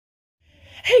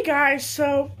Hey guys,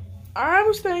 so I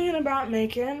was thinking about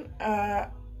making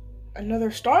another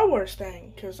Star Wars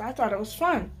thing because I thought it was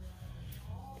fun.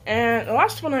 And the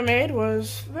last one I made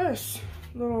was this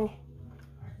little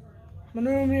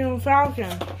Millennium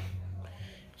Falcon.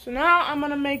 So now I'm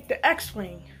gonna make the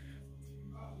X-Wing,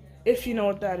 if you know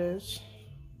what that is.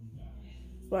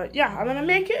 But yeah, I'm gonna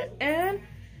make it and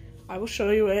I will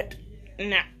show you it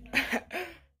now.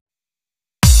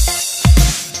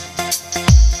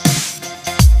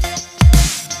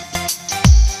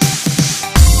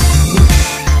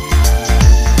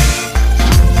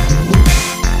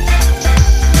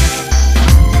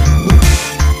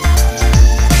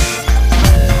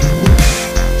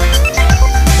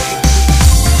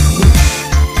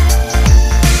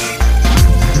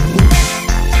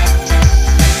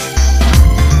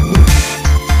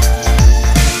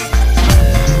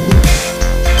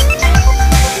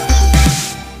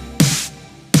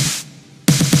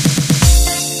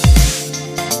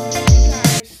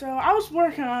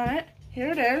 Working on it.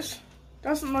 Here it is.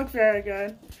 Doesn't look very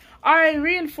good. I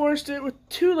reinforced it with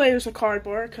 2 layers of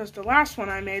cardboard because the last one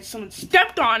I made, someone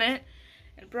stepped on it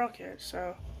and broke it.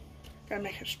 So, gotta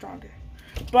make it stronger.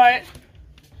 But,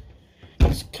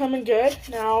 it's coming good.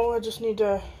 Now I just need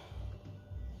to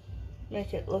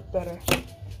make it look better.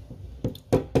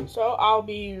 So, I'll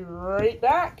be right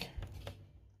back.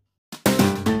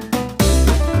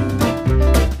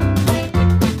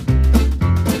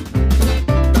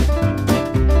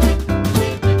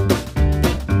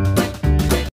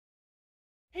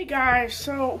 Hey guys,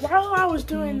 so while I was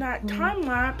doing that time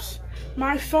lapse,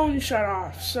 my phone shut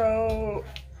off, so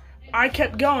I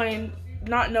kept going,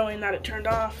 not knowing that it turned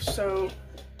off, so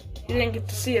you didn't get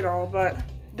to see it all, but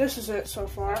this is it so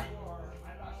far.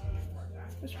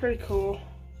 It's pretty cool.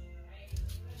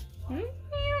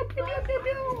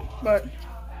 But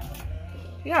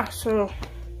yeah, so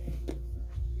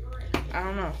I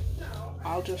don't know.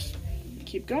 I'll just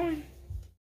keep going.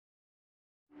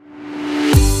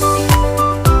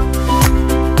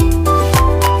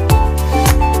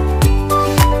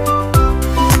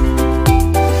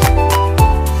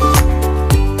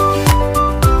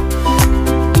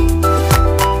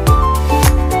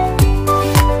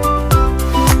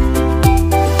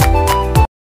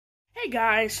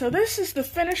 Guys, so this is the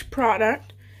finished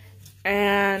product,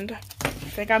 and I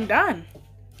think I'm done.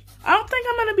 I don't think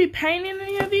I'm going to be painting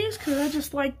any of these because I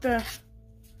just like the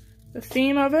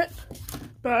theme of it,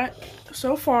 but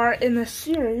so far in this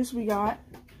series we got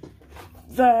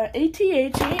the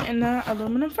AT-AT and the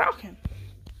Aluminum Falcon.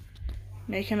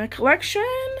 Making a collection.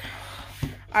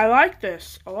 I like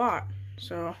this a lot,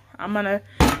 so I'm going to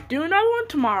do another one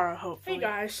tomorrow, hopefully. Hey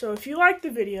guys, so if you like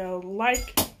the video,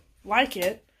 like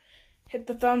it. Hit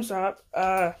the thumbs up,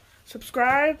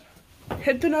 subscribe,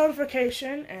 hit the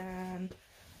notification, and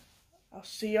I'll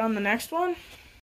see you on the next one.